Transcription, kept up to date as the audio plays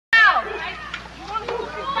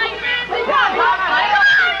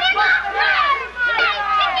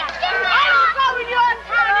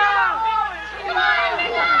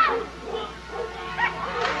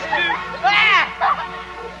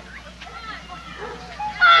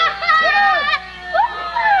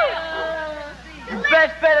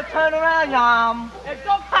on. Hey,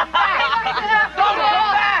 don't come back. Don't come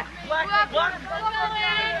back. What? Don't come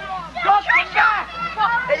back.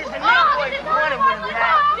 There's a newsboy corner with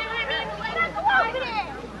that.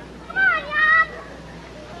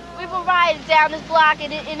 We were riding down this block,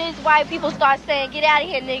 and these white people start saying, "Get out of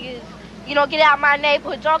here, niggas. You know, get out of my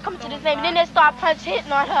neighborhood. Don't come to this neighborhood." And then they start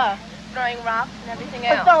hitting on her. Throwing rocks and everything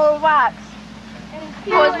else. Throwing rocks.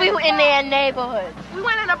 Because we were in their neighborhood. We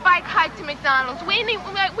went on a bike hike to McDonald's. We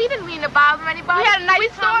didn't mean to bother anybody. We had a nice We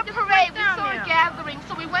saw a parade. We down saw there. a gathering,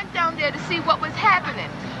 so we went down there to see what was happening.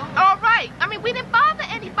 All right. I mean, we didn't bother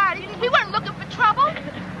anybody. We weren't looking for trouble.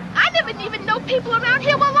 I never even know people around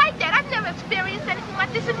here were like that. I've never experienced anything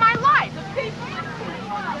like this in my life.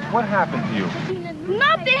 What happened to you?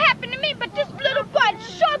 Nothing happened to me, but this little boy,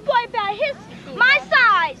 short boy about my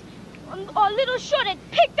size, or little short, had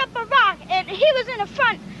picked up a rock, and he was in the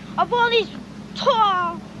front of all these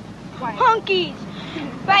tall hunkies.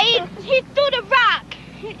 But he threw the rock.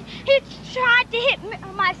 He tried to hit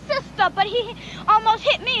my sister, but he almost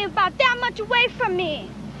hit me about that much away from me.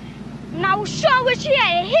 And I sure wish he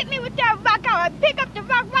had hit me with that rock. I would pick up the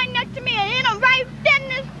rock right next to me and hit him right dead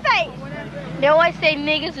in his face. They always say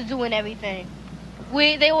niggas are doing everything.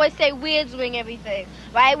 They always say we're doing everything,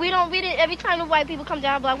 right? Every time the white people come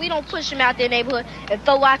down the block, we don't push them out their neighborhood and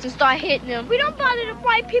throw rocks and start hitting them. We don't bother the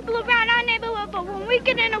white people around our neighborhood, but when we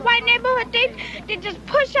get in a white neighborhood, they just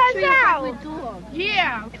push us out. We do them.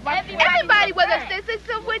 Yeah. Everybody was upset.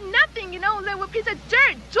 So we're nothing, you know. They were a piece of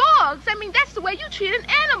dirt, dogs. I mean, that's the way you treat an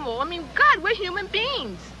animal. I mean, God, we're human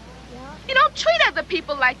beings. Yeah. You don't treat other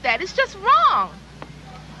people like that. It's just wrong.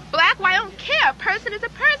 Black, white, I don't care. A person is a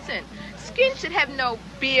person. Skin should have no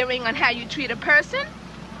bearing on how you treat a person.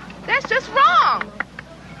 That's just wrong.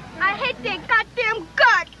 I hate their goddamn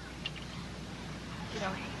guts.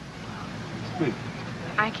 Speak.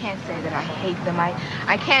 I can't say that I hate them.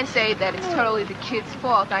 I can't say that it's totally the kids'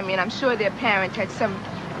 fault. I mean, I'm sure their parents had some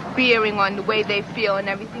bearing on the way they feel and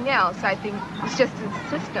everything else. I think it's just the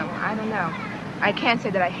system. I don't know. I can't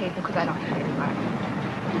say that I hate them because I don't hate anybody.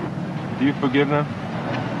 Do you forgive them?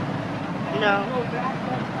 No.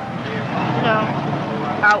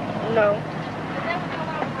 No.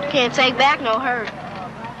 Can't take back no hurt.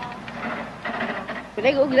 But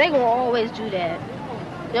they gonna always do that.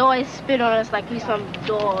 They always spit on us like we some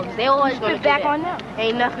dogs. They always gonna spit back on them.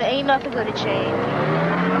 Ain't nothing gonna change.